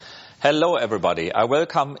Hello everybody. I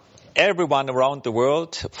welcome everyone around the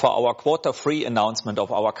world for our Q3 announcement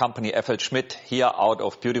of our company FL Schmidt here out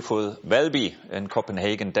of beautiful Valby in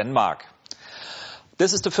Copenhagen, Denmark.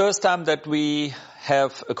 This is the first time that we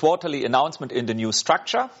have a quarterly announcement in the new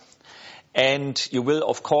structure, and you will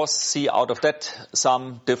of course see out of that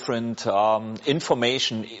some different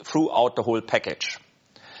information throughout the whole package.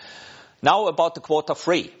 Now about the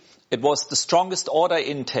Q3. It was the strongest order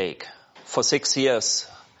intake for 6 years.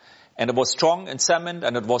 And it was strong in cement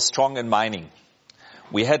and it was strong in mining.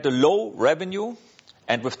 We had a low revenue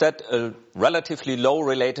and with that a relatively low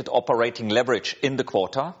related operating leverage in the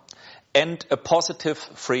quarter and a positive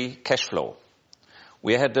free cash flow.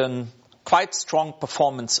 We had a quite strong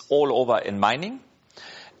performance all over in mining,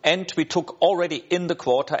 and we took already in the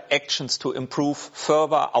quarter actions to improve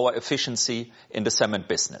further our efficiency in the cement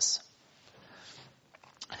business.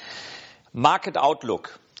 Market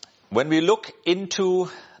outlook. When we look into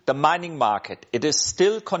the mining market, it is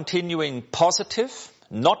still continuing positive,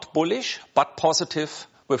 not bullish, but positive,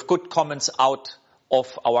 with good comments out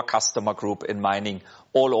of our customer group in mining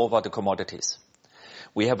all over the commodities.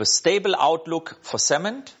 We have a stable outlook for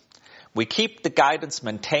cement. We keep the guidance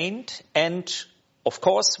maintained, and of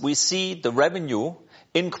course we see the revenue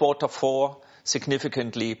in Q4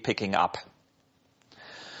 significantly picking up.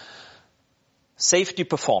 Safety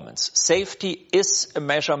performance. Safety is a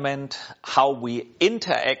measurement how we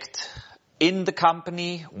interact in the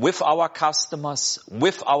company, with our customers,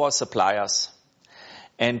 with our suppliers.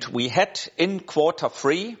 And we had in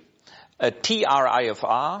Q3 a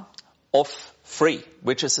TRIFR of 3,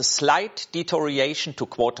 which is a slight deterioration to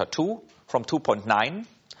Q2 from 2.9.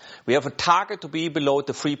 We have a target to be below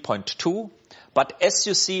the 3.2, but as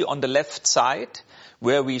you see on the left side,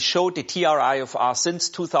 where we show the TRIFR since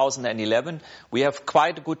 2011, we have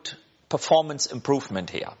quite a good performance improvement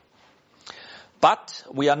here. But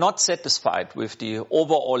we are not satisfied with the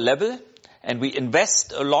overall level, and we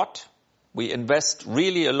invest a lot. We invest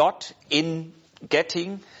really a lot in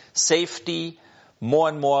getting safety more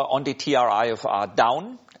and more on the TRIFR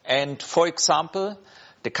down. And for example,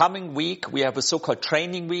 the coming week we have a so-called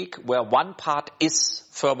training week where one part is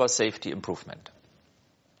further safety improvement.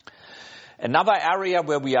 Another area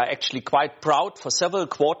where we are actually quite proud for several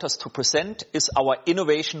quarters to present is our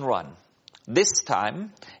innovation run. This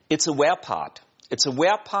time it's a wear part. It's a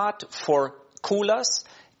wear part for coolers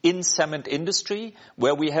in cement industry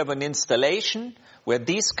where we have an installation where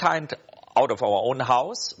these kind out of our own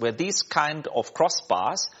house, where these kind of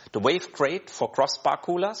crossbars, the wave crate for crossbar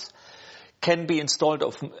coolers, can be installed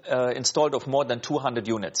of more than 200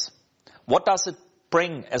 units. What does it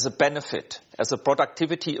bring as a benefit, as a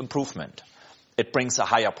productivity improvement? It brings a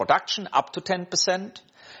higher production, up to 10%,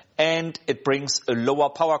 and it brings a lower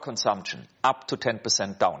power consumption, up to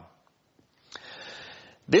 10% down.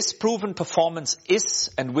 This proven performance is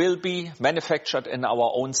and will be manufactured in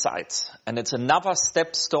our own sites, and it's another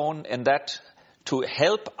stepstone in that to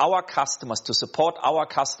help our customers, to support our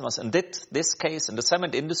customers, in this case in the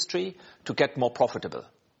cement industry, to get more profitable.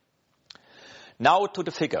 Now to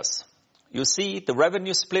the figures. You see the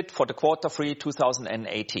revenue split for the Q3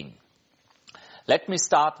 2018. Let me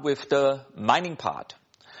start with the mining part.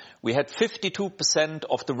 We had 52%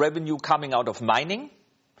 of the revenue coming out of mining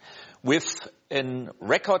with a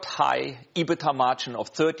record high EBITDA margin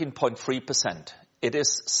of 13.3%. It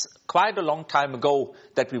is quite a long time ago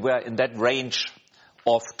that we were in that range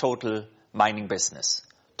of total mining business.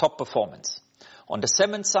 Top performance. On the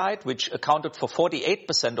cement side, which accounted for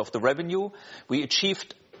 48% of the revenue, we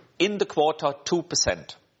achieved in the quarter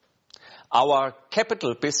 2%. Our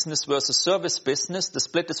capital business versus service business, the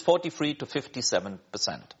split is 43 to 57%.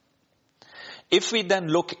 If we then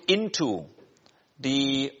look into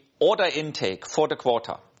the order intake for the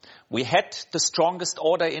quarter, we had the strongest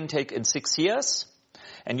order intake in 6 years.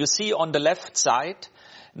 And you see on the left side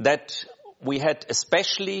that we had,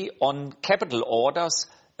 especially on capital orders,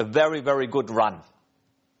 a very, very good run.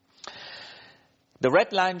 The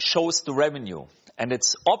red line shows the revenue. And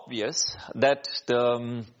it's obvious that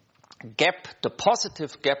the gap, the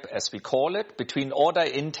positive gap as we call it, between order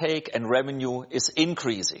intake and revenue is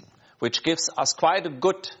increasing, which gives us quite a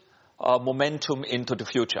good momentum into the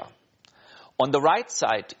future. On the right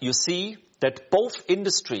side, you see that both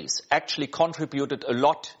industries actually contributed a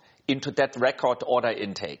lot into that record order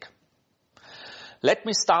intake. Let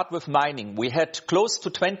me start with mining. We had close to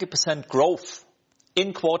 20% growth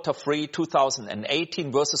in Q3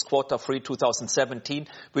 2018 versus Q3 2017,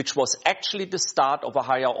 which was actually the start of a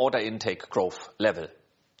higher order intake growth level.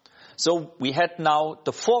 So we had now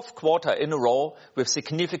the 4th quarter in a row with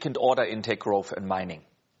significant order intake growth in mining.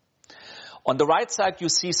 On the right side, you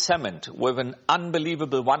see cement with an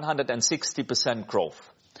unbelievable 160%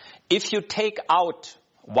 growth. If you take out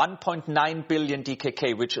 1.9 billion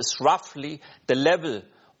DKK, which is roughly the level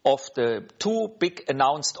of the two big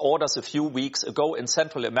announced orders a few weeks ago in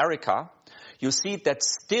Central America, you see that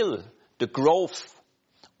still the growth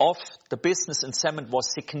of the business in cement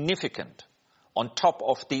was significant on top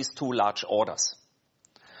of these two large orders.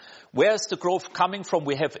 Where is the growth coming from?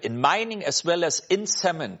 We have in mining as well as in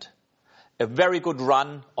cement a very good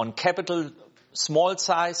run on capital, small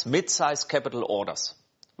size, mid-size capital orders,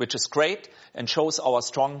 which is great and shows our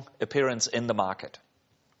strong appearance in the market.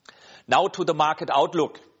 Now to the market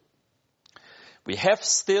outlook. We have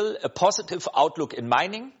still a positive outlook in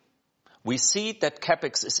mining. We see that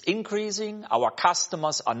CapEx is increasing. Our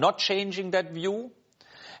customers are not changing that view.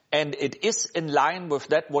 And it is in line with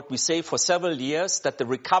that what we say for several years, that the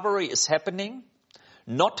recovery is happening,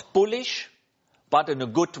 not bullish, but in a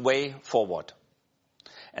good way forward.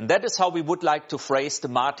 And that is how we would like to phrase the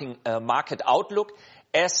market outlook,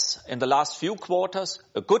 as in the last few quarters,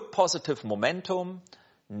 a good positive momentum,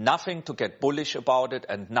 nothing to get bullish about it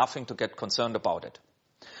and nothing to get concerned about it.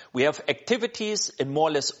 We have activities in more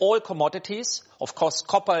or less all commodities. Of course,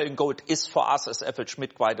 copper and gold is for us as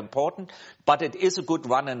FLSmidth quite important, but it is a good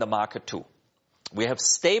run in the market too. We have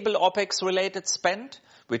stable OPEX related spend,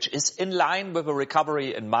 which is in line with a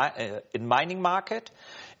recovery in mining market,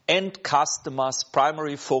 and customers'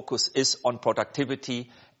 primary focus is on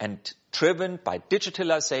productivity and driven by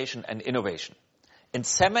digitalization and innovation. In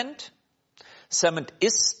cement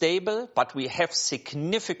is stable, but we have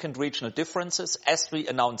significant regional differences, as we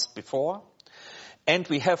announced before. And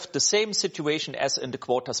we have the same situation as in the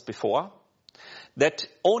quarters before, that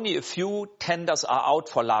only a few tenders are out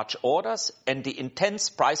for large orders, and the intense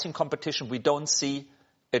pricing competition, we don't see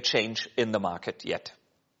a change in the market yet.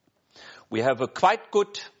 We have a quite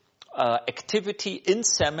good activity in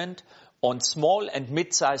cement on small and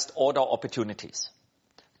mid-sized order opportunities.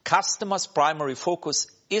 Customers' primary focus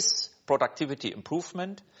is productivity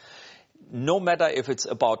improvement, no matter if it's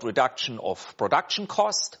about reduction of production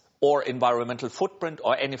cost or environmental footprint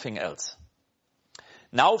or anything else.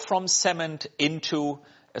 Now from cement into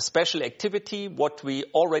a special activity, what we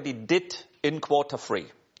already did in quarter 3.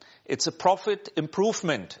 It's a profit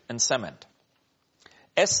improvement in cement.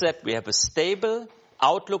 As said, we have a stable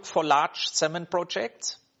outlook for large cement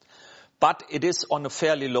projects, but it is on a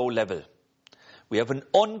fairly low level. We have an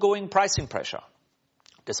ongoing pricing pressure.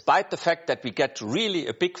 Despite the fact that we get really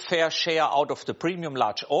a big fair share out of the premium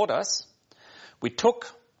large orders, we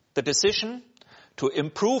took the decision to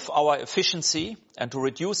improve our efficiency and to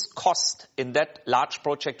reduce cost in that large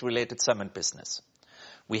project-related cement business.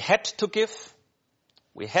 We had to give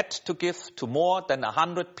to more than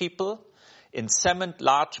 100 people in cement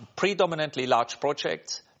predominantly large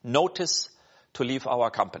projects, notice to leave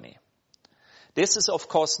our company. This is of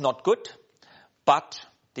course not good, but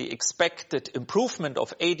the expected improvement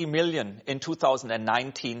of 80 million in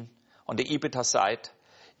 2019 on the EBITDA side,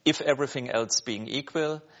 if everything else being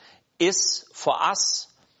equal, is for us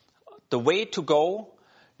the way to go,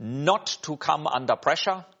 not to come under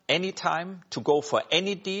pressure anytime, to go for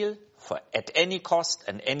any deal, at any cost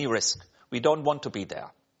and any risk. We don't want to be there.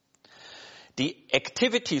 The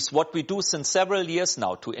activities, what we do since several years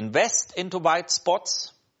now, to invest into white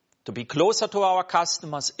spots, to be closer to our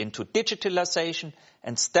customers, into digitalization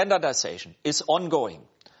and standardization is ongoing.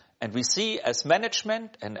 And we see as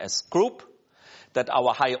management and as group that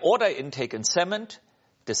our high order intake in cement,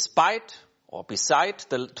 despite or beside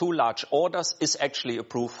the two large orders, is actually a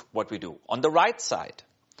proof what we do. On the right side,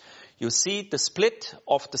 you see the split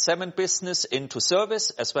of the cement business into service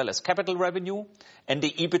as well as capital revenue and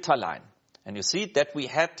the EBITDA line. And you see that we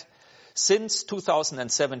had since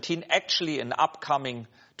 2017 actually an upcoming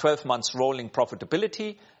 12 months rolling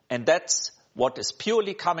profitability, and that's what is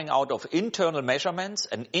purely coming out of internal measurements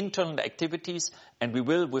and internal activities, and we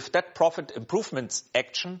will, with that profit improvements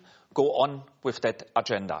action, go on with that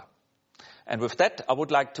agenda. And with that, I would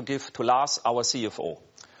like to give to Lars, our CFO.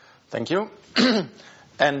 Thank you.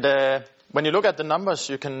 And when you look at the numbers,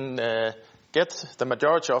 you can get the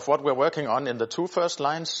majority of what we're working on in the two first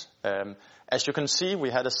lines. As you can see, we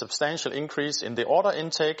had a substantial increase in the order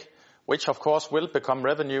intake, which of course will become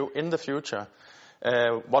revenue in the future.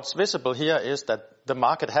 What's visible here is that the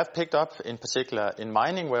market have picked up, in particular in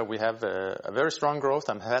mining, where we have a very strong growth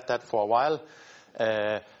and had that for a while.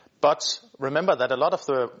 But remember that a lot of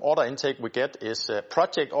the order intake we get is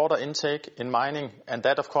project order intake in mining, and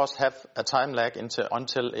that of course have a time lag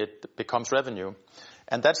until it becomes revenue.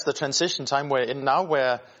 And that's the transition time we're in now,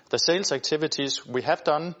 where the sales activities we have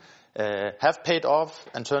done have paid off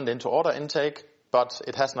and turned into order intake. but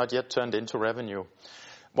it has not yet turned into revenue.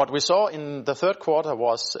 What we saw in the third quarter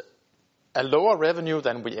was a lower revenue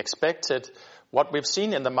than we expected. What we've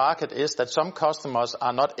seen in the market is that some customers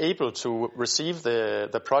are not able to receive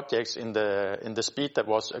the projects in the speed that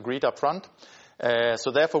was agreed up front.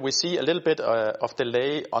 So therefore we see a little bit of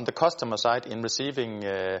delay on the customer side in receiving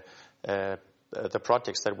the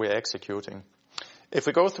projects that we're executing. If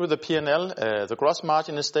we go through the P&L, the gross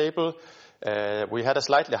margin is stable. We had a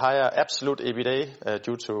slightly higher absolute EBITDA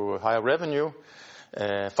due to higher revenue.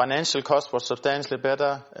 Financial cost was substantially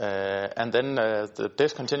better, and then the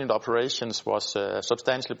discontinued operations was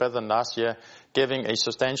substantially better than last year, giving a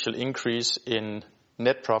substantial increase in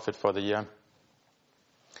net profit for the year.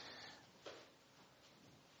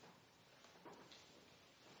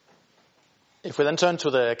 If we then turn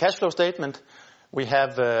to the cash flow statement, we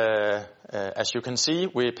have, as you can see,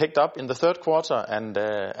 we picked up in the third quarter and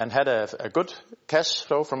had a good cash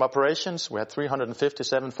flow from operations. We had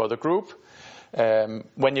 357 for the group.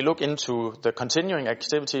 When you look into the continuing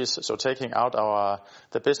activities, so taking out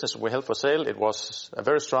the business we held for sale, it was a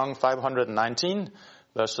very strong 519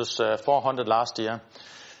 versus 400 last year.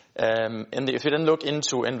 If you then look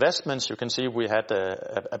into investments, you can see we had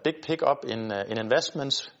a big pickup in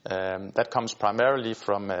investments. That comes primarily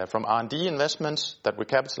from R&D investments that we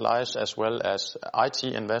capitalize, as well as IT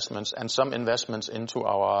investments and some investments into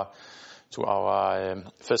our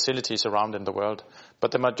facilities around in the world.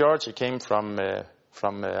 But the majority came from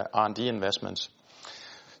R&D investments.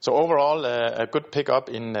 So overall, a good pickup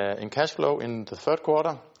in cash flow in the third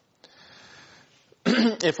quarter.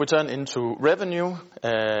 If we turn into revenue,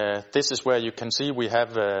 this is where you can see we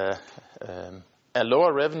have a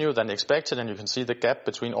lower revenue than expected, and you can see the gap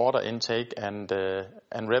between order intake and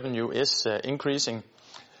revenue is increasing.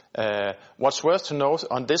 What's worth to note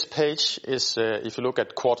on this page is if you look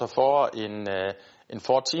at quarter four in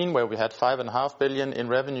 14, where we had 5.5 billion in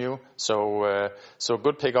revenue, so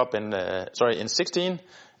good pickup in 16,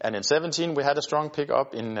 and in 17 we had a strong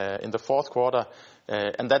pickup in the fourth quarter,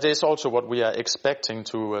 and that is also what we are expecting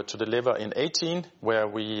to deliver in 18, where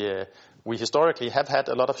we historically have had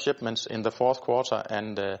a lot of shipments in the fourth quarter,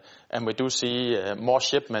 and we do see more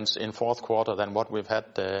shipments in fourth quarter than what we've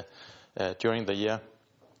had during the year.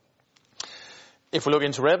 If we look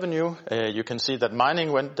into revenue, you can see that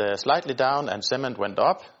mining went slightly down and cement went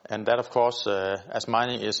up, and that of course, as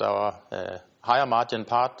mining is our higher margin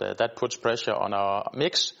part, that puts pressure on our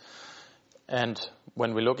mix. And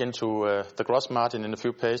when we look into the gross margin in a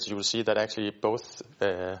few pages, you will see that actually both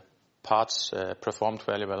parts performed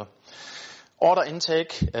fairly well. Order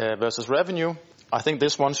intake versus revenue, I think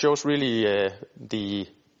this one shows really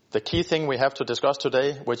the key thing we have to discuss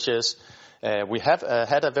today, which is we have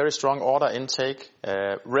had a very strong order intake.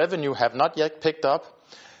 Revenue have not yet picked up.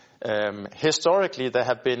 Historically, there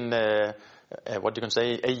have been a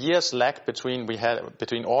year's lag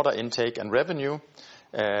between order intake and revenue.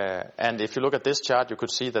 And if you look at this chart, you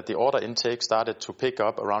could see that the order intake started to pick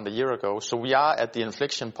up around a year ago. So we are at the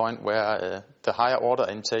inflection point where the higher order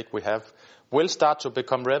intake we have will start to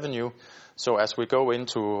become revenue. So as we go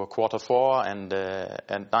into quarter four and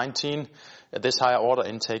 19, this higher order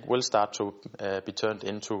intake will start to be turned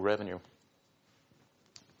into revenue.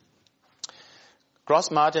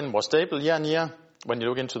 Gross margin was stable year on year. When you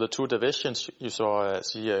look into the two divisions, you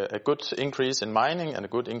see a good increase in mining and a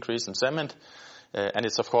good increase in cement. And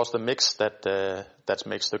it's of course the mix that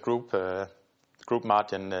makes the group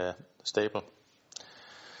margin stable.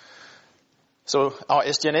 So our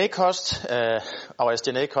SG&A cost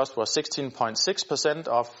was 16.6%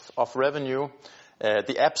 of revenue.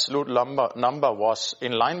 The absolute number was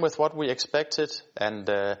in line with what we expected, and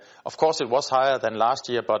of course it was higher than last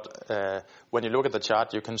year. But when you look at the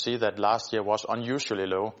chart, you can see that last year was unusually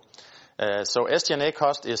low. So SG&A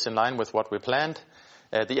cost is in line with what we planned.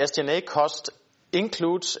 The SG&A cost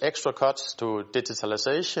includes extra costs to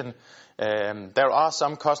digitalization. There are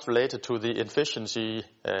some costs related to the efficiency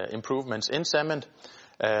improvements in cement.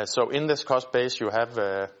 So in this cost base, you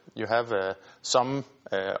have some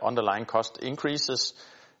underlying cost increases.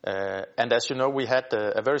 And as you know, we had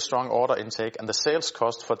a very strong order intake, and the sales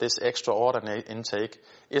cost for this extra order intake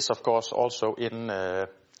is of course also in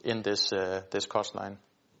this cost line.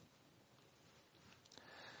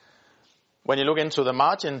 When you look into the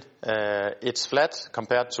margin, it's flat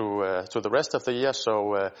compared to the rest of the year,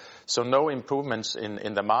 so no improvements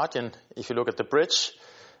in the margin. If you look at the bridge,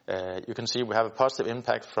 you can see we have a positive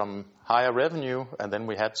impact from higher revenue, and then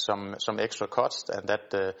we had some extra costs, and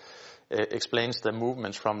that explains the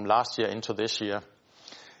movements from last year into this year.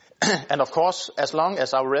 And of course, as long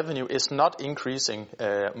as our revenue is not increasing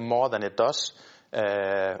more than it does,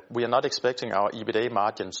 we are not expecting our EBITDA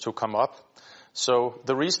margins to come up. So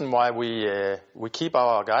the reason why we keep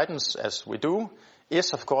our guidance as we do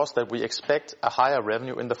is, of course, that we expect a higher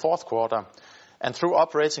revenue in the fourth quarter. And through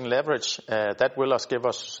operating leverage, that will give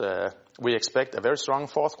us, we expect a very strong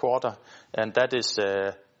fourth quarter, and that is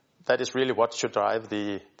really what should drive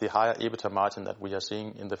the higher EBITDA margin that we are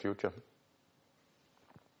seeing in the future.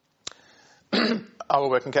 Our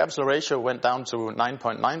working capital ratio went down to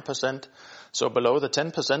 9.9%, so below the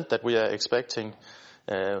 10% that we are expecting.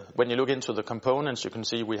 When you look into the components, you can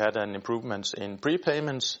see we had an improvement in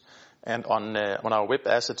prepayments, and on our WIP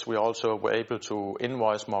assets, we also were able to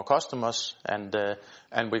invoice more customers, and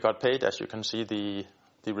we got paid. As you can see, the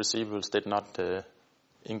receivables did not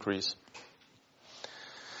increase.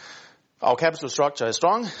 Our capital structure is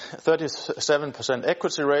strong, 37%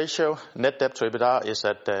 equity ratio. Net debt to EBITDA is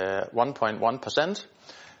at 1.1%.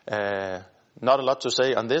 Not a lot to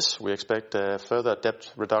say on this. We expect further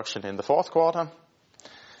debt reduction in the fourth quarter.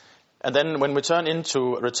 And then when we turn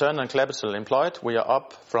into return on capital employed, we are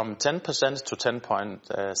up from 10% to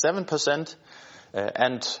 10.7%.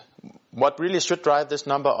 And what really should drive this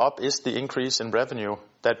number up is the increase in revenue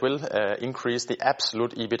that will increase the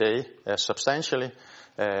absolute EBITDA substantially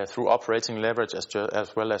through operating leverage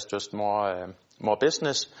as well as just more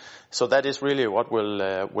business. So that is really what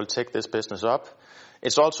will take this business up.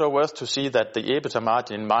 It's also worth to see that the EBITDA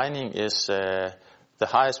margin in mining is the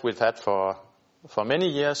highest we've had for many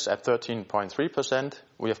years at 13.3%.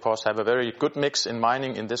 We, of course, have a very good mix in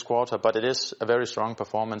mining in this quarter, but it is a very strong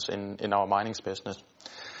performance in our mining business.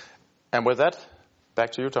 And with that,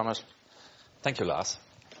 back to you, Thomas. Thank you, Lars.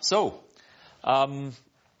 So,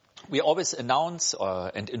 we always announce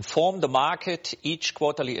and inform the market each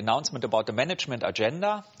quarterly announcement about the management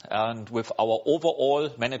agenda, and with our overall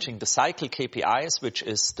managing the cycle KPIs, which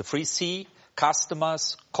is the 3C,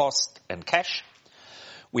 customers, cost, and cash.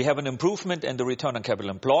 We have an improvement in the return on capital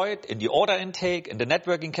employed, in the order intake, in the net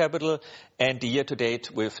working capital, and the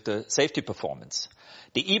year-to-date with the safety performance.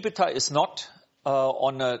 The EBITDA is not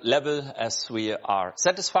on a level as we are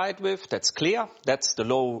satisfied with. That's clear. That's the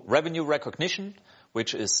low revenue recognition,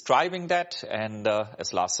 which is driving that. And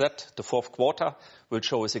as Lars said, the fourth quarter will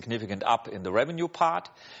show a significant up in the revenue part.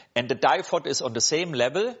 And the DIFOT is on the same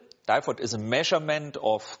level. DIFOT is a measurement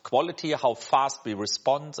of quality, how fast we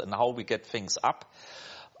respond and how we get things up.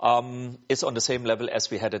 Is on the same level as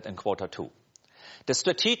we had it in quarter two. The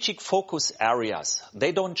strategic focus areas,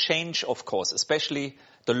 they don't change, of course, especially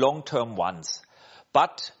the long-term ones.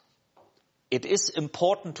 But it is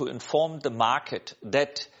important to inform the market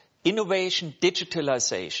that innovation,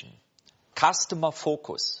 digitalization, customer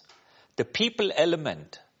focus, the people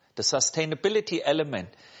element, the sustainability element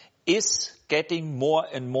is getting more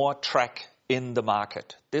and more track in the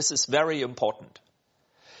market. This is very important.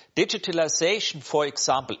 Digitalization, for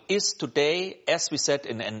example, is today, as we said,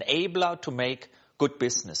 an enabler to make good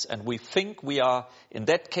business. And we think we are, in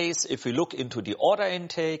that case, if we look into the order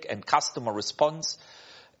intake and customer response,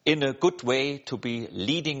 in a good way to be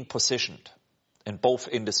leading positioned in both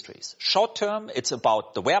industries. Short term, it's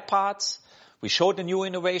about the wear parts. We showed a new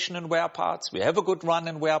innovation in wear parts. We have a good run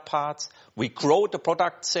in wear parts. We grow the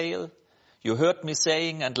product sale. You heard me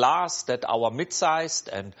saying, and Lars, that our mid-sized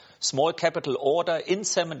and small capital order in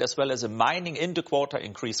cement as well as in mining in the quarter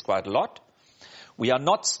increased quite a lot. We are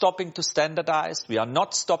not stopping to standardize. We are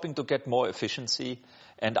not stopping to get more efficiency.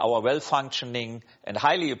 And our well-functioning and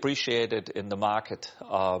highly appreciated in the market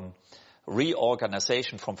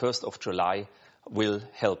reorganization from 1st of July will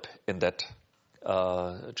help in that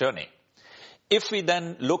journey. If we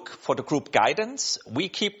then look for the group guidance, we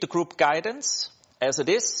keep the group guidance as it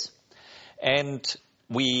is. And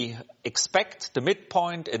we expect the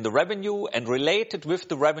midpoint in the revenue and related with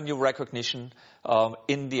the revenue recognition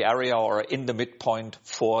in the area or in the midpoint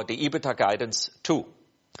for the EBITDA guidance too.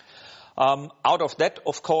 Out of that,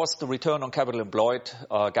 of course, the return on capital employed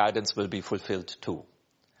guidance will be fulfilled too.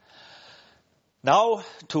 Now,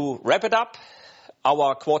 to wrap it up,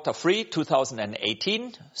 our quarter 3,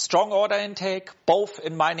 2018, strong order intake, both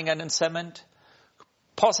in mining and in cement.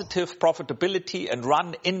 Positive profitability and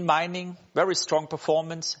run in mining, very strong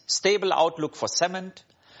performance, stable outlook for cement.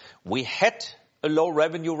 We had a low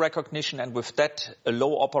revenue recognition and with that a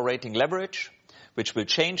low operating leverage, which will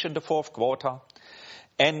change in the fourth quarter.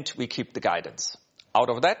 And we keep the guidance. Out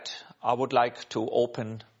of that, I would like to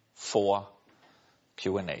open for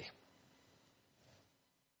Q&A.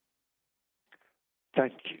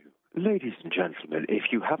 Thank you. Ladies and gentlemen, if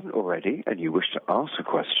you haven't already and you wish to ask a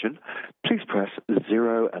question, please press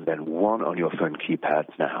 0 and then 1 on your phone keypad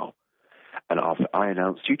now. And after I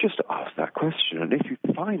announce you, just ask that question. And if you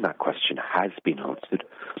find that question has been answered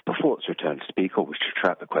before it's your turn to speak or wish to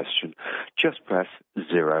retract the question, just press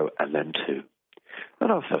 0 and then 2.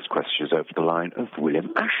 And our first question is over the line of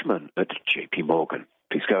William Ashman at JP Morgan.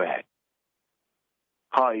 Please go ahead.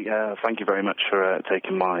 Hi, thank you very much for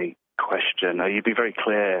taking my question. You'd be very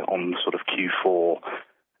clear on sort of Q4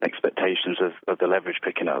 expectations of the leverage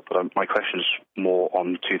picking up, but my question is more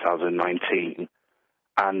on 2019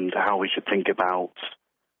 and how we should think about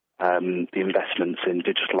the investments in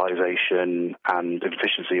digitalization and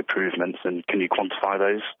efficiency improvements, and can you quantify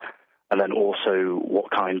those? And then also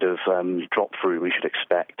what kind of drop-through we should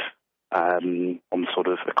expect on sort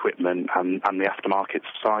of equipment and the aftermarket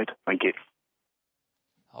side? Thank you.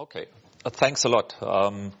 Okay, thanks a lot.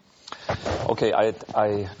 Okay,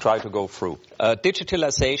 I try to go through.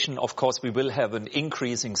 Digitalization, of course, we will have an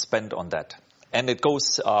increasing spend on that. And it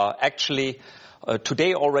goes actually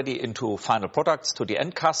today already into final products to the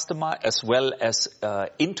end customer, as well as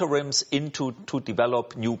interims to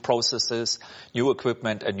develop new processes, new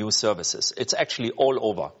equipment and new services. It's actually all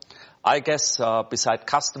over. I guess beside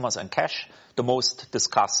customers and cash, the most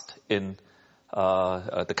discussed in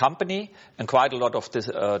the company, and quite a lot of this,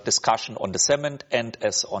 discussion on the cement and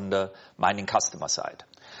as on the mining customer side.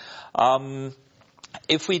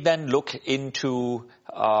 If we then look into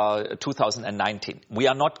 2019, we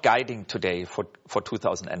are not guiding today for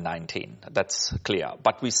 2019. That's clear.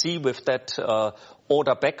 But we see with that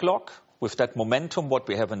order backlog, with that momentum, what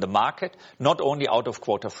we have in the market, not only out of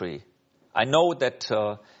quarter three. I know that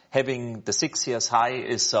having the 6 years high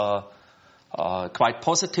is quite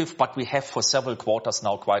positive, but we have for several quarters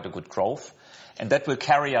now quite a good growth, and that will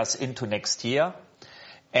carry us into next year.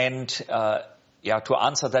 And to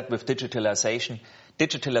answer that with digitalization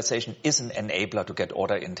is an enabler to get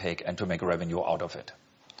order intake and to make revenue out of it.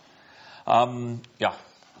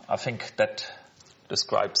 I think that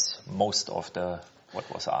describes most of what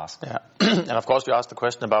was asked. Yeah. And of course, you asked the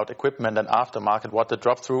question about equipment and aftermarket, what the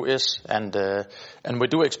drop-through is. And we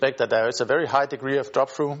do expect that there is a very high degree of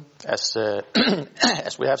drop-through as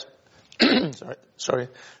we have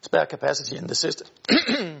spare capacity in the system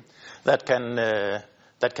that can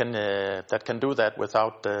do that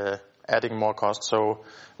without adding more cost. So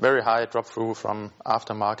very high drop-through from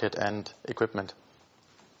aftermarket and equipment.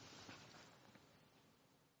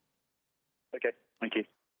 Okay, thank you.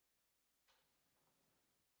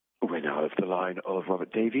 We're now over the line of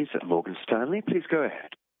Robert Davies at Morgan Stanley. Please go ahead.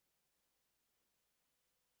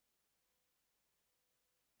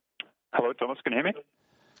 Hello, Thomas, can you hear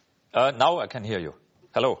me? Now I can hear you.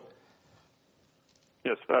 Hello.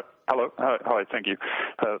 Yes, hello. Hi, thank you.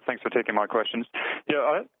 Thanks for taking my questions.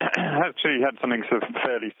 Yeah, I actually had something sort of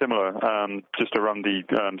fairly similar, just around the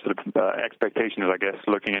sort of expectations, I guess,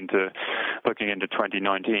 looking into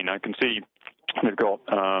 2019. I can see they've got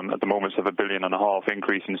at the moment sort of $1.5 billion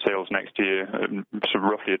increase in sales next year, so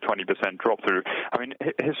roughly a 20% drop through. I mean,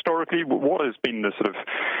 historically, what has been the sort of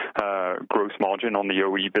gross margin on the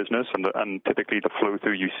OE business, and typically the flow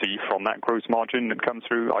through you see from that gross margin that comes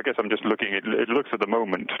through? I guess I'm just looking at it. Looks at the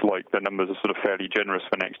moment like the numbers are sort of fairly generous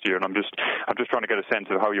for next year, and I'm just trying to get a sense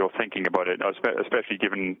of how you're thinking about it, especially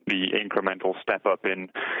given the incremental step up in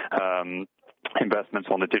investments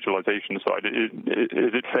on the digitalization side.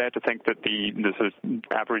 Is it fair to think that the sort of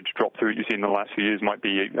average drop through you see in the last few years might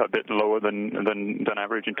be a bit lower than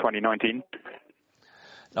average in 2019?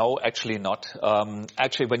 No, actually not.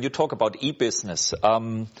 Actually, when you talk about e-business,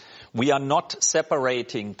 we are not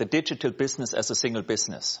separating the digital business as a single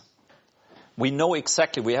business. We know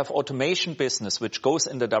exactly, we have automation business which goes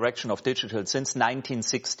in the direction of digital since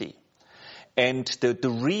 1960. And the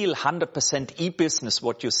real 100% e-business,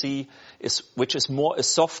 what you see, which is more a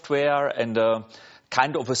software and a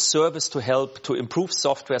kind of a service to help to improve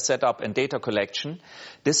software setup and data collection.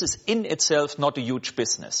 This is in itself not a huge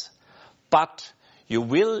business. But you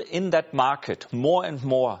will, in that market, more and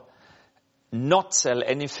more not sell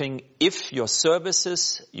anything if your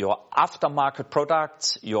services, your aftermarket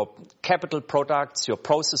products, your capital products, your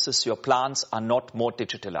processes, your plants are not more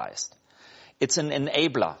digitalized. It's an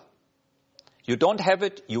enabler. You don't have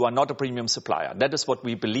it, you are not a premium supplier. That is what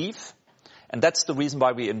we believe, and that's the reason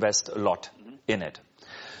why we invest a lot in it.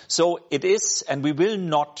 So it is, and we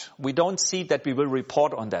don't see that we will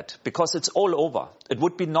report on that, because it's all over. It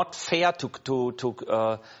would be not fair to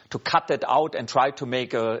cut that out and try to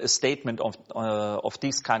make a statement of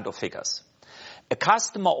these kind of figures. A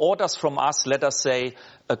customer orders from us, let us say,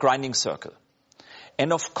 a grinding circle.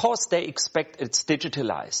 And of course they expect it's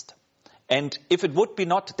digitalized. And if it would be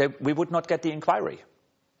not, we would not get the inquiry.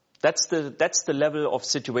 That's the level of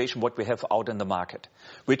situation what we have out in the market,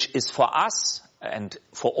 which is for us and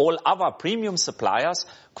for all other premium suppliers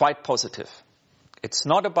quite positive. It's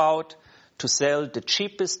not about to sell the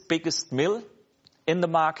cheapest, biggest mill in the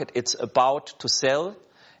market. It's about to sell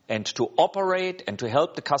and to operate and to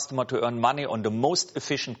help the customer to earn money on the most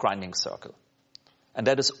efficient grinding circle. And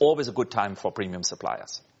that is always a good time for premium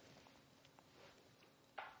suppliers.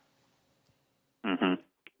 Mm-hmm.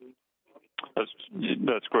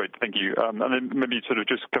 That's great. Thank you. And then maybe sort of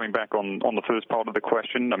just coming back on the first part of the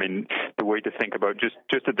question, I mean, the way to think about just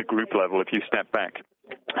at the group level, if you step back,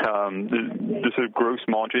 the sort of gross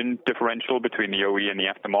margin differential between the OE and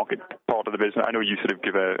the aftermarket part of the business. I know you sort of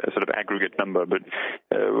give a sort of aggregate number, but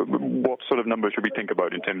what sort of numbers should we think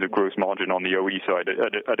about in terms of gross margin on the OE side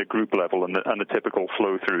at a group level and the typical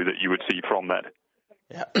flow through that you would see from that?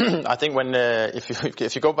 Yeah, I think when if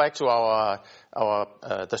you go back to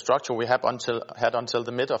the structure we had until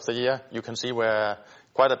the mid of the year, you can see where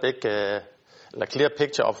quite a big clear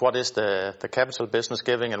picture of what is the capital business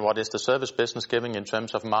giving and what is the service business giving in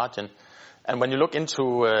terms of margin. And when you look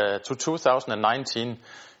into to 2019,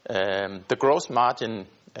 the gross margin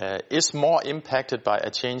is more impacted by a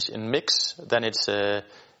change in mix than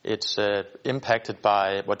it's impacted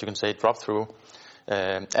by what you can say drop through.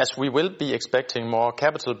 As we will be expecting more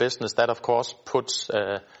capital business, that of course puts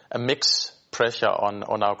a mix pressure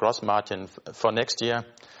on our gross margin for next year.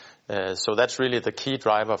 So that's really the key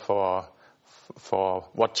driver for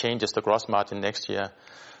what changes the gross margin next year.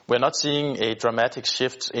 We're not seeing a dramatic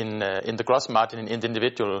shift in the gross margin in the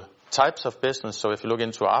individual types of business. So if you look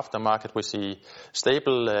into aftermarket, we see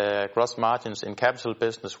stable gross margins. In capital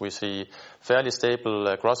business, we see fairly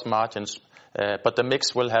stable gross margins. But the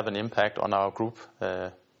mix will have an impact on our group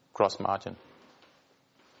gross margin.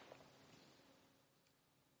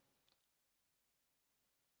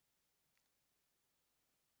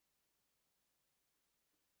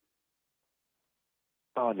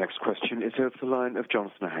 Our next question is over the line of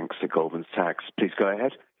Jonathan Hanks at Goldman Sachs. Please go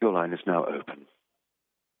ahead. Your line is now open.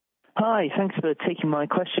 Hi, thanks for taking my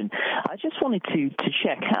question. I just wanted to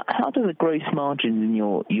check, how do the gross margins in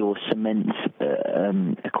your cement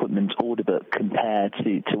equipment order book compare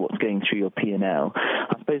to what's going through your P&L?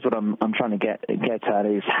 I suppose what I'm trying to get at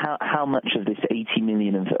is how much of this 80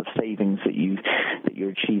 million of savings that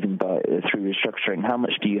you're achieving through restructuring, how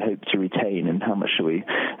much do you hope to retain, and how much should we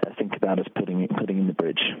think about as putting in the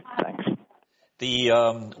bridge? Thanks.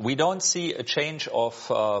 We don't see a change of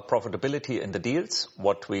profitability in the deals,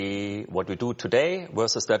 what we do today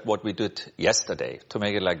versus what we did yesterday, to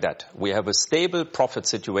make it like that. We have a stable profit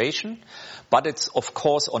situation, but it's of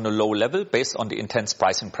course on a low level based on the intense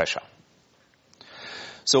pricing pressure.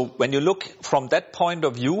 So when you look from that point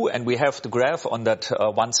of view, and we have the graph on that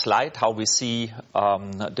one slide, how we see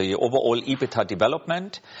the overall EBITDA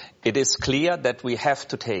development, it is clear that we have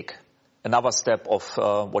to take another step of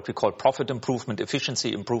what we call profit improvement,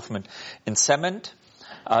 efficiency improvement in cement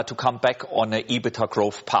to come back on an EBITDA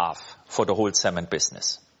growth path for the whole cement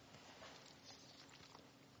business.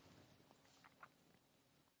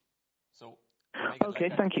 So,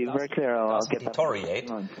 okay, thank you. Very clear. I'll get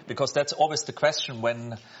back. Because that's always the question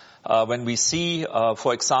when we see,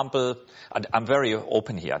 for example, I'm very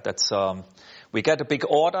open here. That's we get a big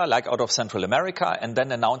order like out of Central America, and then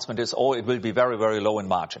the announcement is, it will be very, very low in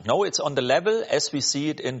margin. No, it's on the level as we see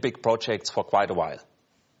it in big projects for quite a while.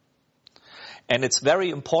 And it's very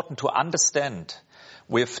important to understand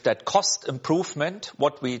with that cost improvement,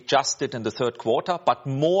 what we just did in the third quarter, but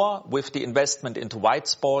more with the investment into white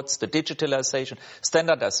spots, the digitalization,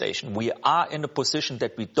 standardization. We are in a position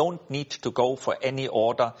that we don't need to go for any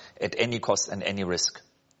order at any cost and any risk.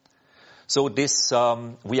 So this,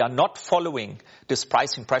 we are not following this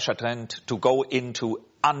pricing pressure trend to go into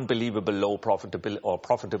unbelievable low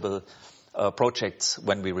profitable projects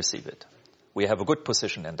when we receive it. We have a good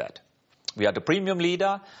position in that. We are the premium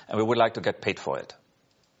leader, and we would like to get paid for it.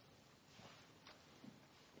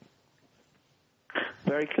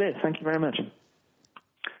 Very clear. Thank you very much.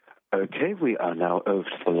 Okay, we are now over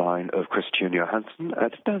to the line of Christian Johansson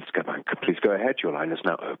at Danske Bank. Please go ahead. Your line is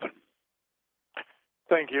now open.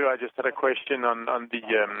 Thank you. I just had a question on the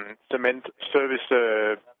cement service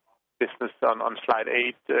business on slide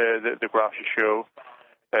 8. The graph you show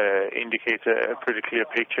indicates a pretty clear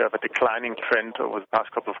picture of a declining trend over the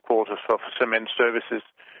past couple of quarters for cement services.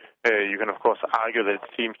 You can, of course, argue that it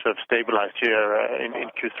seems to have stabilized here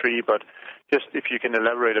in Q3, but just if you can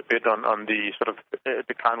elaborate a bit on the sort of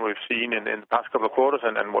decline we've seen in the past couple of quarters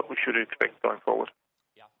and what we should expect going forward.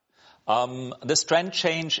 This trend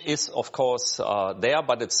change is, of course, there,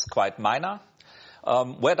 but it's quite minor.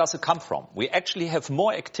 Where does it come from? We actually have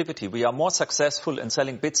more activity. We are more successful in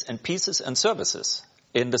selling bits and pieces and services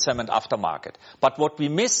in the cement aftermarket. But what we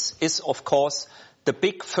miss is, of course, the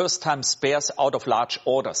big first-time spares out of large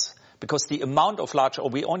orders. Because the amount of large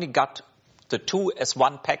orders, we only got the two as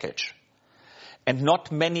one package. and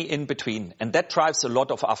not many in between. And that drives a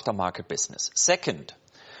lot of aftermarket business. Second,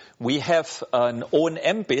 we have an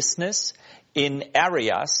O&M business in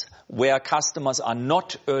areas where customers are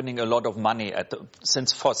not earning a lot of money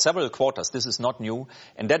since for several quarters. This is not new.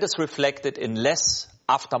 And that is reflected in less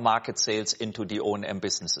aftermarket sales into the O&M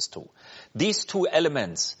businesses too. These two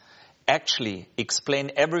elements actually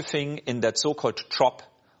explain everything in that so-called drop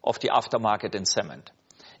of the aftermarket in cement.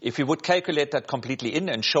 If you would calculate that completely in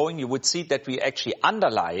and showing, you would see that we actually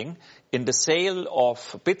underlying in the sale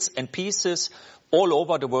of bits and pieces all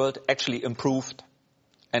over the world actually improved.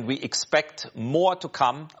 And we expect more to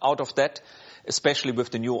come out of that, especially with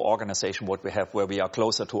the new organization what we have, where we are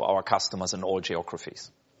closer to our customers in all geographies.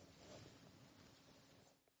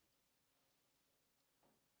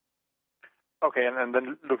 Okay, and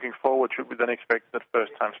then looking forward, should we then expect that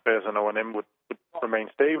first-time spares and O&M would remain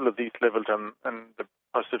stable at these levels, and the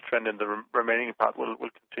positive trend in the remaining part will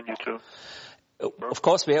continue to? Of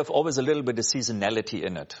course, we have always a little bit of seasonality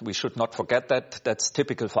in it. We should not forget that. That's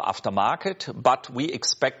typical for aftermarket, but we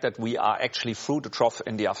expect that we are actually through the trough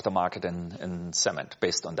in the aftermarket in cement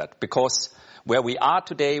based on that. Because where we are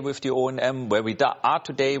today with the O&M, where we are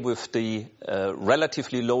today with the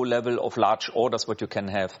relatively low level of large orders what you can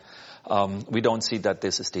have, we don't see that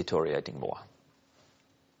this is deteriorating more.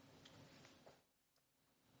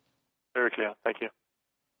 Very clear. Thank you.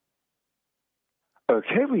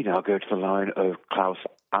 Okay, we now go to the line of Claus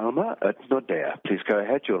Almer at Nordea. Please go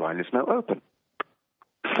ahead. Your line is now open.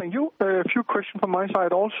 Thank you. A few questions from my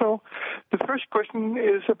side also. The first question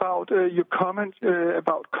is about your comment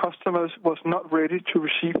about customers was not ready to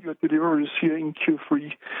receive your deliveries here in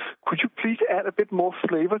Q3. Could you please add a bit more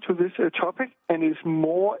flavor to this topic? And is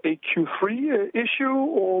more a Q3 issue,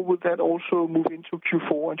 or would that also move into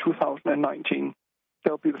Q4 in 2019?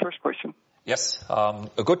 That would be the first question. Yes,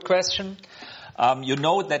 a good question. You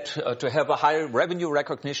know that to have a high revenue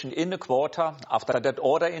recognition in a quarter, after that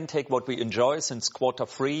order intake, what we enjoy since quarter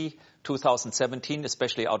 3, 2017,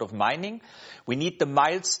 especially out of mining, we need the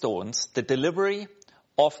milestones, the delivery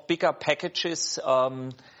of bigger packages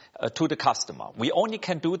to the customer. We only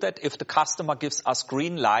can do that if the customer gives us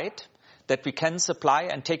green light that we can supply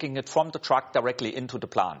and taking it from the truck directly into the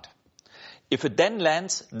plant. If it then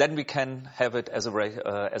lands, then we can have it as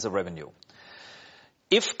a revenue.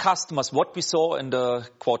 If customers, what we saw in the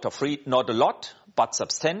quarter 3, not a lot, but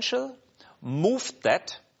substantial, moved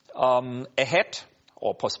that ahead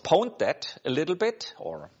or postponed that a little bit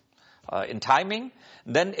or in timing,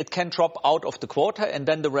 then it can drop out of the quarter and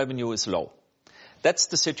then the revenue is low. That's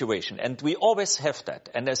the situation. And we always have that.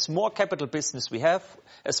 And as more capital business we have,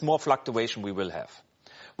 as more fluctuation we will have.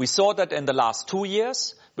 We saw that in the last 2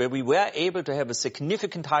 years, where we were able to have a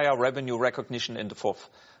significant higher revenue recognition in the fourth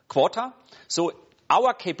quarter. So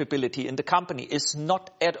our capability in the company is not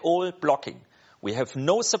at all blocking. We have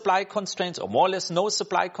no supply constraints, or more or less no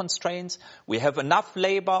supply constraints. We have enough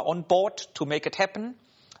labor on board to make it happen.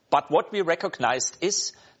 But what we recognized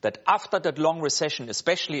is that after that long recession,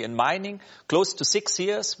 especially in mining, close to 6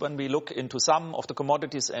 years, when we look into some of the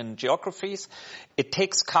commodities and geographies, it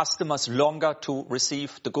takes customers longer to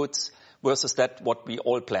receive the goods versus that what we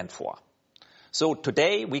all planned for. So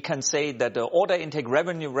today we can say that the order intake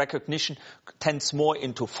revenue recognition tends more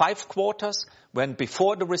into 5 quarters, when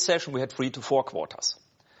before the recession we had 3 to 4 quarters.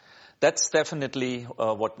 That's definitely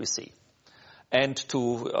what we see. And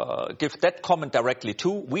to give that comment directly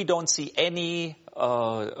too, we don't see any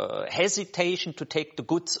hesitation to take the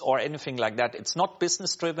goods or anything like that. It's not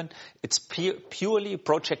business driven. It's purely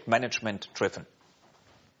project management driven.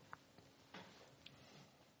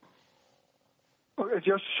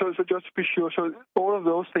 Just to be sure, so all of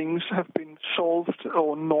those things have been solved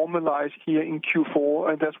or normalized here in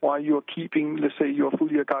Q4, and that's why you're keeping, let's say, your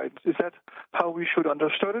full year guidance. Is that how we should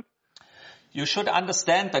understand it? You should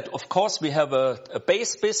understand that, of course, we have a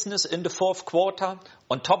base business in the fourth quarter.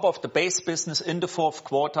 On top of the base business in the fourth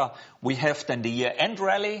quarter, we have then the year-end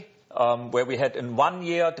rally, where we had in 1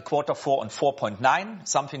 year the quarter 4 on 4.9,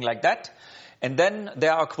 something like that. And then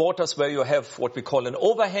there are quarters where you have what we call an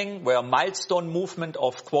overhang, where a milestone movement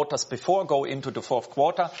of quarters before go into the fourth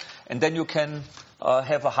quarter. And then you can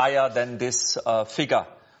have a higher than this figure,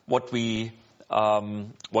 what we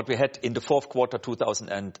had in the fourth quarter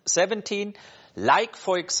 2017. Like,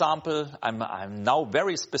 for example, I'm now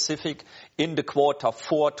very specific, in the quarter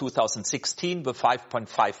 4 2016 with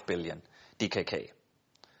 5.5 billion DKK.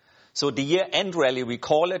 So the year-end rally, we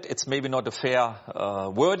call it. It's maybe not a fair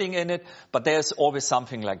wording in it, but there's always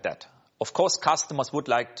something like that. Of course, customers would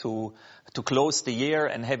like to close the year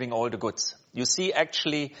and having all the goods. You see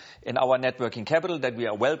actually in our net working capital that we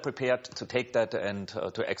are well prepared to take that and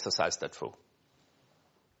to exercise that through.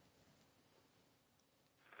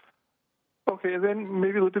 Okay, then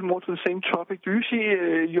maybe a little bit more to the same topic. Do you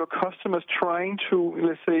see your customers trying to,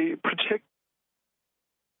 let's say, protect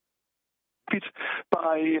it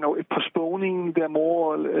by, postponing their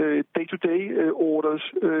more day-to-day orders,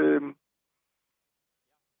 given,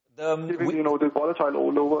 the volatile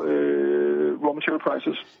or lower raw material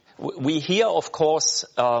prices? We hear, of course,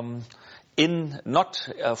 not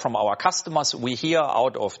from our customers, we hear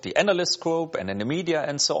out of the analyst group and in the media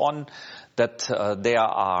and so on that there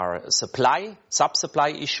are sub-supply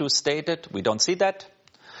issues stated. We don't see that.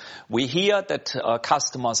 We hear that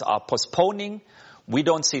customers are postponing. We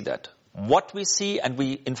don't see that. What we see, and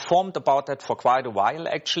we informed about that for quite a while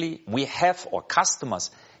actually,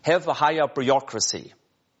 customers have a higher bureaucracy.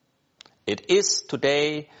 It is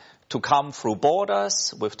today to come through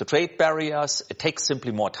borders with the trade barriers. It takes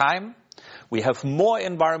simply more time. We have more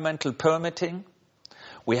environmental permitting.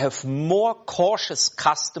 We have more cautious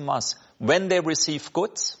customers when they receive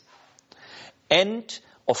goods. And,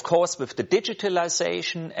 of course, with the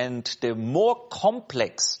digitalization and the more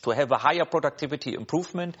complex to have a higher productivity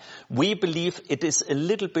improvement, we believe it is a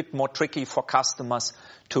little bit more tricky for customers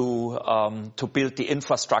to build the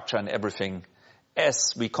infrastructure and everything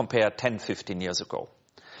as we compare 10, 15 years ago.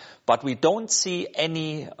 But we don't see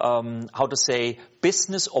any,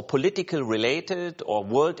 business or political related or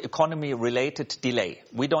world economy related delay.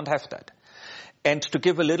 We don't have that. And to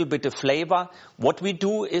give a little bit of flavor, what we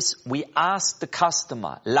do is we ask the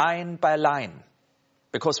customer line by line,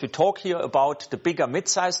 because we talk here about the bigger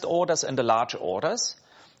mid-sized orders and the large orders,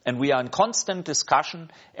 and we are in constant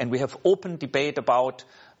discussion and we have open debate about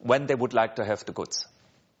when they would like to have the goods.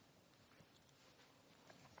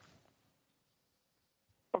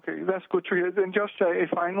 Okay, that's good to hear. Then just a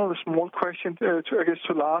final small question to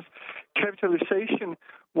Lars. Capitalization,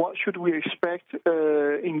 what should we expect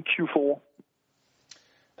in Q4?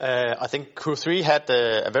 I think Q3 had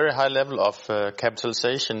a very high level of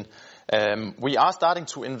capitalization. We are starting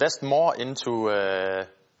to invest more into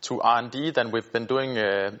R&D than we've been doing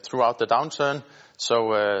throughout the downturn.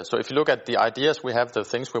 So if you look at the ideas we have, the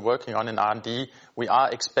things we're working on in R&D, we are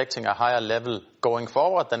expecting a higher level going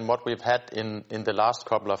forward than what we've had in the last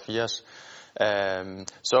couple of years.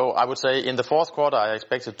 So I would say in the fourth quarter, I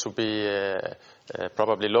expect it to be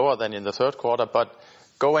probably lower than in the third quarter, but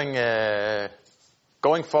going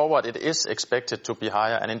forward, it is expected to be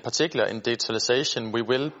higher, and in particular in digitalization, we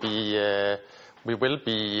will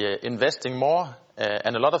be investing more,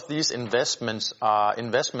 and a lot of these investments are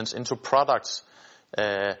investments into products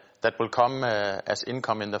that will come as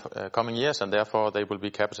income in the coming years, and therefore they will be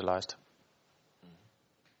capitalized.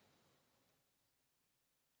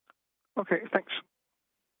 Okay, thanks.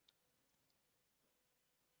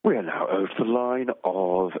 We are now over the line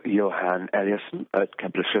of Johan Eliasson at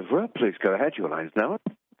Kepler Cheuvreux. Please go ahead. Your line is now up.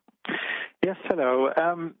 Yes, hello.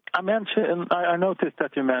 I noticed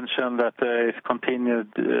that you mentioned that there is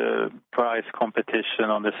continued price competition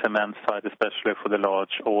on the cement side, especially for the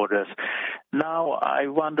large orders. Now, I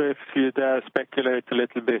wonder if you dare speculate a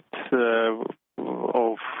little bit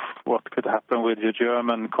of what could happen with your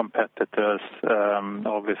German competitors,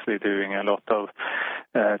 obviously doing a lot of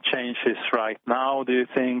changes right now. Do you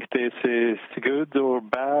think this is good or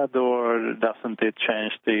bad, or doesn't it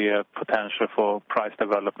change the potential for price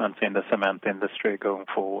development in the cement industry going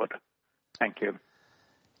forward? Thank you.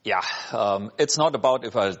 Yeah, it's not about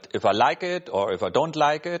if I like it or if I don't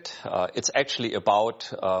like it. It's actually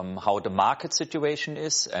about how the market situation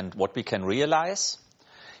is and what we can realize.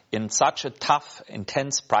 In such a tough,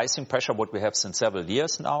 intense pricing pressure, what we have since several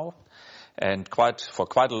years now, and for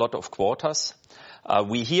quite a lot of quarters,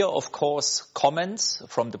 we hear, of course, comments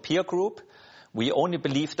from the peer group. We only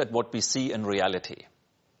believe that what we see in reality.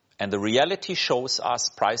 And the reality shows us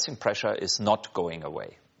pricing pressure is not going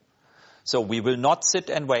away. So we will not sit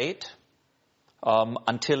and wait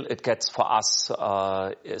until it gets for us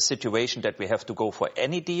a situation that we have to go for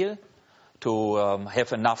any deal to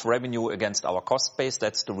have enough revenue against our cost base.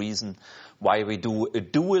 That's the reason why we do a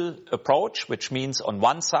dual approach, which means on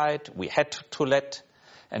one side we had to let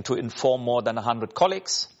and to inform more than 100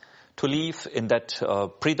 colleagues to leave in that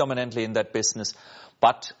predominantly in that business.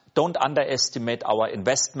 But don't underestimate our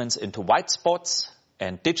investments into white spots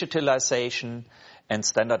and digitalization and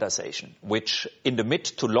standardization, which in the mid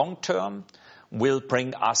to long term will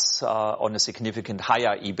bring us on a significant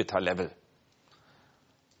higher EBITDA level.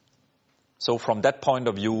 So from that point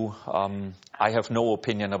of view, I have no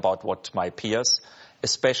opinion about what my peers,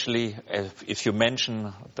 especially if you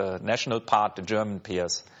mention the national part, the German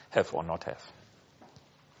peers, have or not have.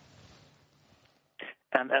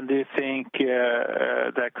 And do you think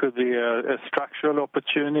there could be a structural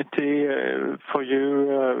opportunity for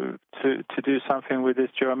you to do something with this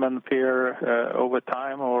German peer over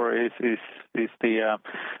time, or is the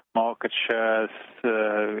market shares,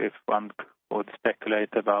 if one would speculate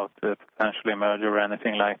about potentially merger or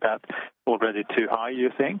anything like that, already too high, you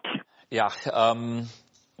think? Yeah,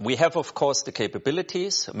 we have, of course, the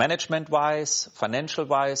capabilities, management-wise,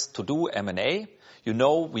 financial-wise, to do M&A. You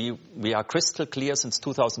know, we are crystal clear since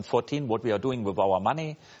 2014 what we are doing with our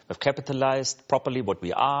money. We've capitalized properly what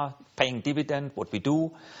we are, paying dividend, what we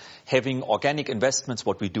do, having organic investments,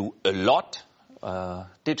 what we do a lot,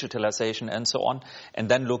 digitalization and so on, and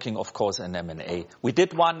then looking, of course, in M&A. We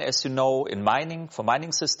did one, as you know, in mining, for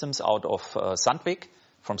mining systems out of Sandvik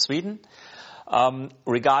from Sweden.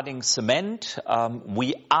 Regarding cement,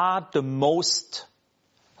 we are the most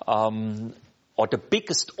or the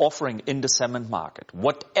biggest offering in the cement market.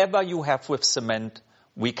 Whatever you have with cement,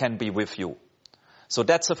 we can be with you. So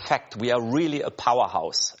that's a fact. We are really a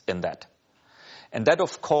powerhouse in that. And that,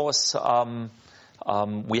 of course,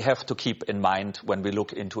 we have to keep in mind when we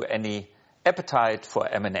look into any appetite for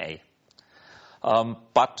M&A.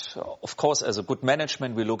 But, of course, as a good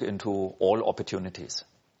management, we look into all opportunities.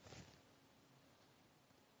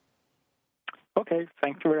 Okay,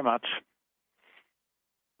 thank you very much.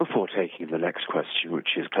 Before taking the next question, which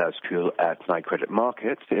is Klaus Kuhl at Nykredit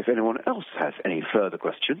Markets, if anyone else has any further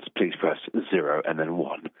questions, please press 0 and then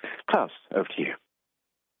 1. Klaus, over to you.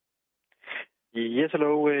 Yes,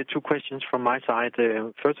 hello. 2 questions from my side.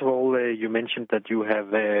 First of all, you mentioned that you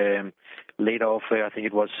have laid off, I think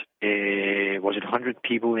it was it 100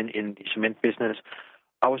 people in the cement business.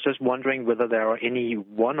 I was just wondering whether there are any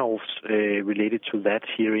one-offs related to that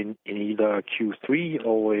here in either Q3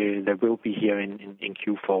 or there will be here in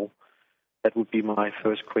Q4. That would be my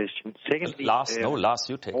first question. Secondly, Lars,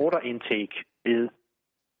 you take order intake is,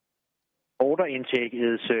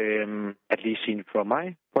 at least seen from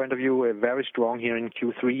my point of view, very strong here in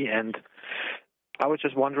Q3. And I was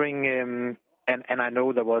just wondering, and I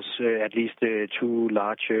know there was at least 2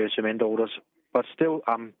 large cement orders, but still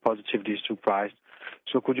I'm positively surprised.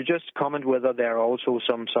 So could you just comment whether there are also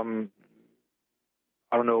some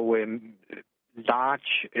I don't know,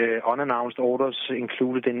 large unannounced orders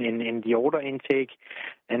included in the order intake?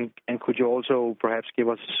 And could you also perhaps give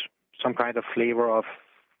us some kind of flavor of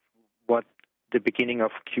what the beginning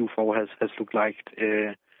of Q4 has looked like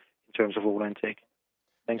in terms of order intake?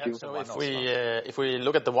 Thank you. So if we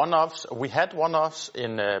look at the one-offs, we had one-offs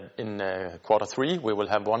in quarter 3. We will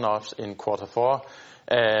have one-offs in quarter 4.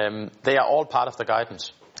 They are all part of the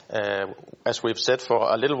guidance. As we've said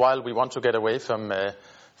for a little while, we want to get away from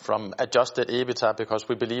adjusted EBITDA because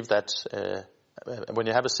we believe that when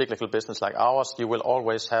you have a cyclical business like ours, you will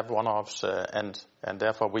always have one-offs, and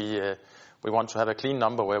therefore we want to have a clean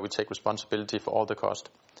number where we take responsibility for all the cost.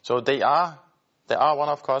 So there are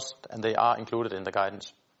one-off costs, and they are included in the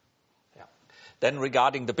guidance. Yeah. Then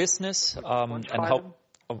regarding the business and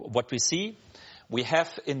what we see, we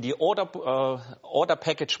have in the order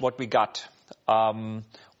package what we got.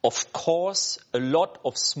 Of course, a lot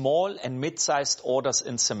of small and mid-sized orders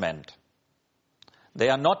in cement. They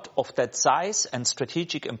are not of that size and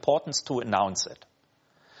strategic importance to announce it.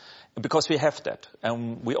 Because we have that.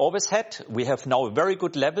 And we always had. We have now a very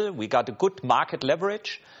good level. We got a good market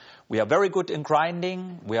leverage. We are very good in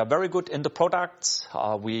grinding. We are very good in the products.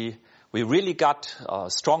 We really got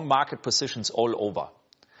strong market positions all over.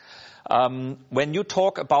 When you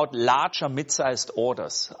talk about larger mid-sized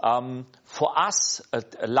orders, for us,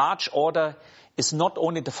 a large order is not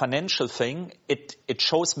only the financial thing, it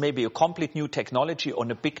shows maybe a complete new technology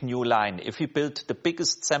on a big new line. If we build the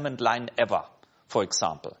biggest cement line ever, for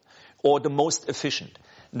example, or the most efficient,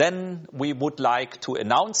 then we would like to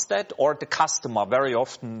announce that, or the customer, very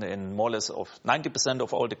often in more or less of 90%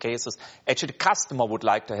 of all the cases, actually the customer would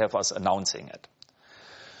like to have us announcing it.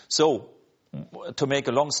 So, to make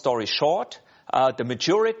a long story short, the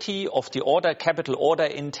majority of the capital order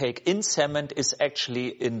intake in cement is actually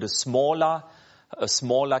in the smaller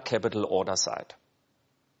capital order side.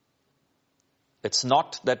 It's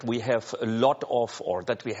not that we have a lot of, or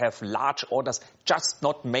that we have large orders just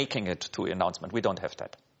not making it to announcement. We don't have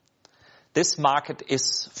that. This market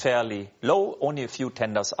is fairly low. Only a few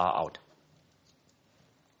tenders are out.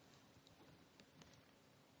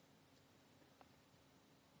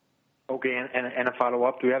 Okay, and a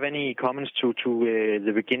follow-up. Do you have any comments to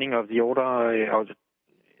the beginning of the order, or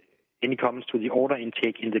any comments to the order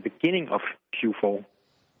intake in the beginning of Q4?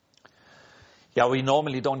 Yeah, we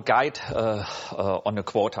normally don't guide on a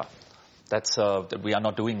quarter. We are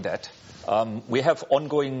not doing that. We have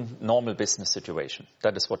ongoing normal business situation.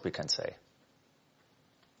 That is what we can say.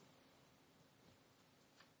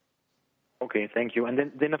 Okay, thank you. And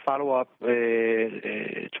then a follow-up to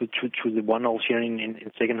the one-offs here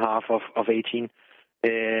in second half of 18.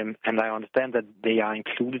 And I understand that they are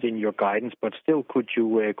included in your guidance, but still, could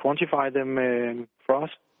you quantify them for us?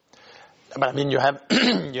 But I mean, you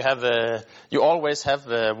always have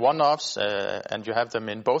one-offs, and you have them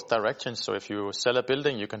in both directions. So if you sell a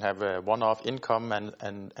building, you can have one-off income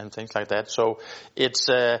and things like that. So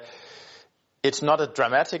it's not a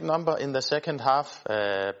dramatic number in the second half,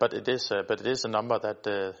 but it is a number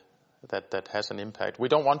that has an impact. We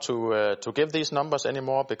don't want to give these numbers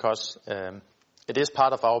anymore because it is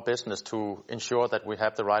part of our business to ensure that we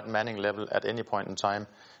have the right manning level at any point in time,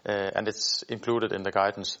 and it's included in the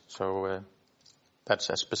guidance. So that's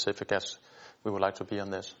as specific as we would like to be on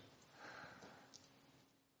this.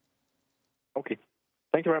 Okay.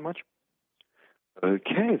 Thank you very much.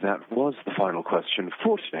 Okay, that was the final question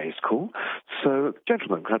for today's call. So,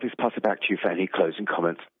 gentlemen, can I please pass it back to you for any closing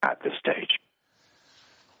comments at this stage?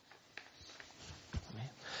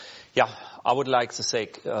 Yeah, I would like to say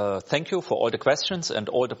thank you for all the questions and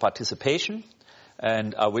all the participation.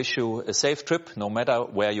 And I wish you a safe trip no matter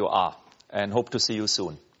where you are. And hope to see you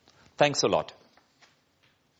soon. Thanks a lot.